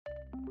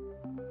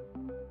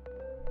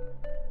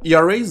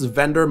ERA's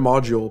vendor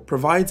module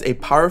provides a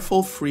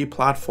powerful free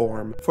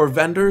platform for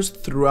vendors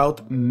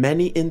throughout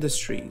many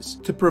industries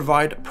to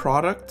provide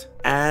product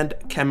and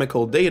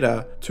chemical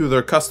data to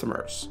their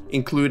customers,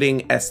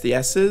 including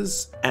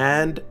SDSs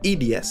and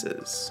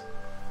EDSs.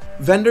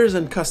 Vendors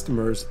and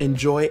customers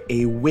enjoy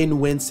a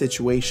win-win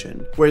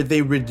situation where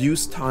they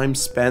reduce time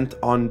spent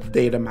on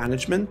data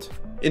management,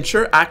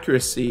 ensure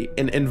accuracy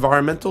in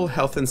environmental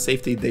health and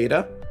safety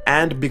data,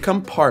 and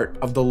become part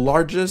of the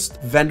largest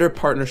vendor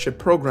partnership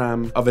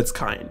program of its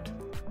kind.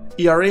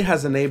 ERA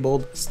has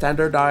enabled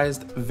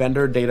standardized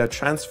vendor data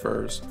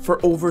transfers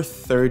for over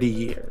 30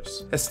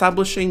 years,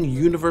 establishing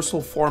universal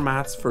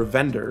formats for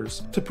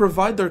vendors to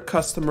provide their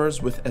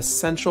customers with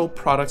essential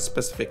product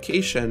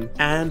specification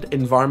and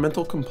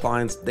environmental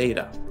compliance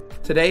data.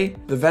 Today,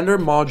 the vendor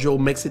module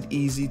makes it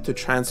easy to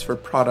transfer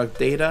product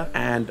data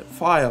and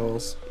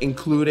files,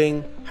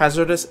 including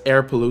hazardous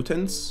air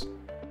pollutants,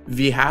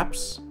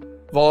 VHAPs,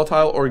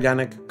 volatile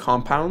organic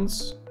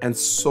compounds, and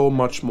so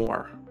much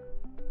more.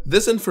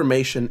 This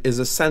information is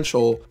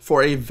essential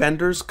for a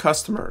vendor's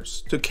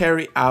customers to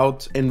carry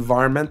out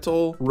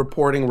environmental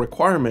reporting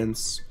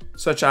requirements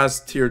such as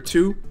Tier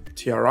 2,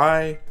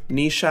 TRI,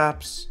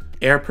 NESHAPs,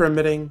 air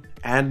permitting,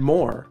 and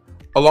more,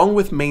 along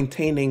with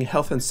maintaining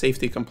health and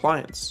safety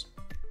compliance.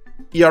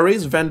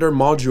 ERA's vendor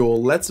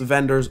module lets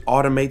vendors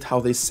automate how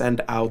they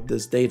send out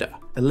this data,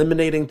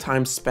 eliminating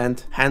time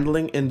spent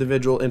handling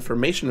individual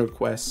information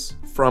requests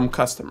from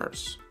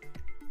customers.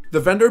 The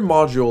vendor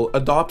module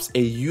adopts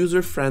a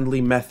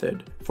user-friendly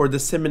method for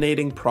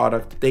disseminating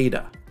product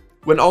data.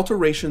 When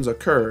alterations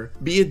occur,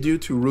 be it due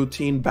to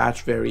routine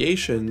batch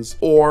variations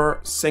or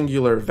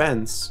singular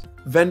events,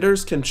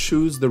 vendors can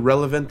choose the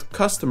relevant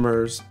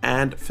customers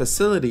and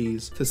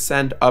facilities to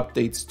send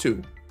updates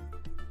to.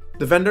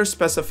 The vendor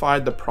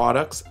specified the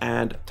products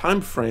and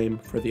time frame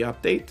for the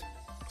update.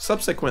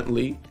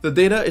 Subsequently, the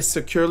data is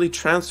securely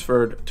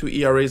transferred to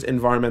ERA's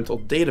environmental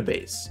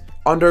database,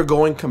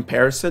 undergoing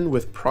comparison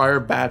with prior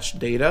batch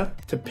data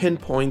to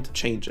pinpoint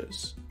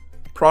changes.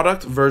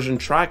 Product version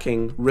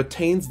tracking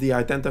retains the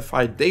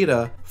identified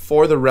data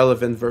for the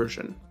relevant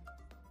version.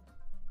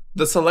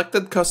 The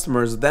selected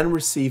customers then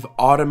receive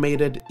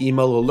automated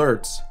email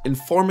alerts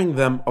informing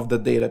them of the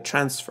data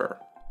transfer.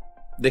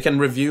 They can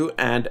review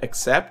and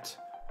accept,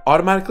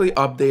 automatically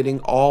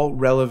updating all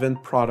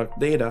relevant product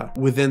data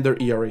within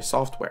their ERA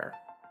software.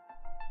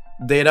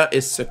 Data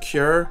is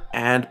secure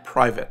and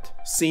private,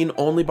 seen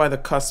only by the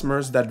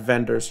customers that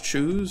vendors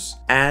choose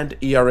and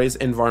ERA's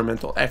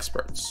environmental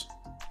experts.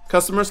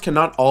 Customers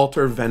cannot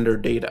alter vendor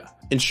data,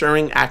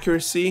 ensuring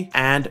accuracy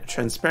and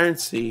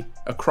transparency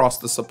across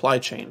the supply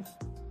chain.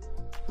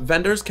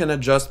 Vendors can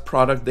adjust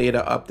product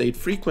data update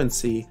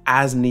frequency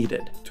as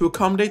needed to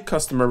accommodate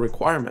customer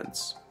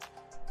requirements.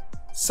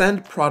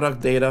 Send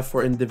product data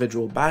for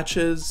individual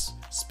batches,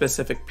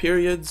 specific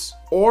periods,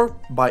 or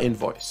by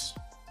invoice.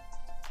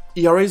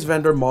 ERA's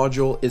vendor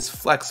module is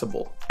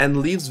flexible and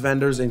leaves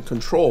vendors in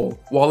control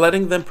while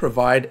letting them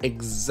provide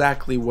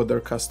exactly what their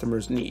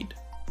customers need.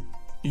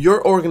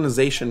 Your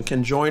organization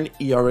can join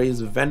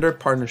ERA's vendor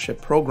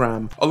partnership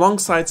program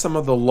alongside some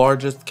of the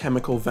largest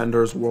chemical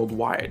vendors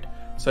worldwide,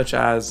 such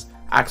as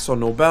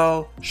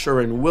AkzoNobel,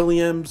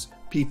 Sherwin-Williams,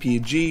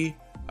 PPG,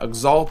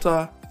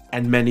 Axalta,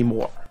 and many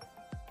more.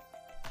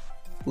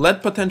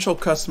 Let potential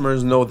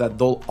customers know that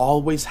they'll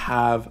always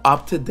have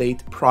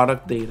up-to-date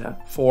product data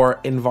for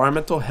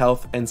environmental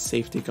health and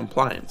safety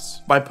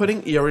compliance by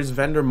putting ERA's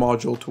vendor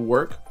module to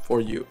work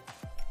for you.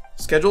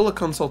 Schedule a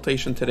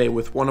consultation today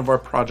with one of our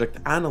project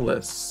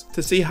analysts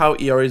to see how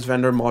ERA's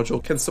vendor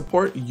module can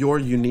support your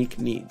unique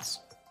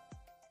needs.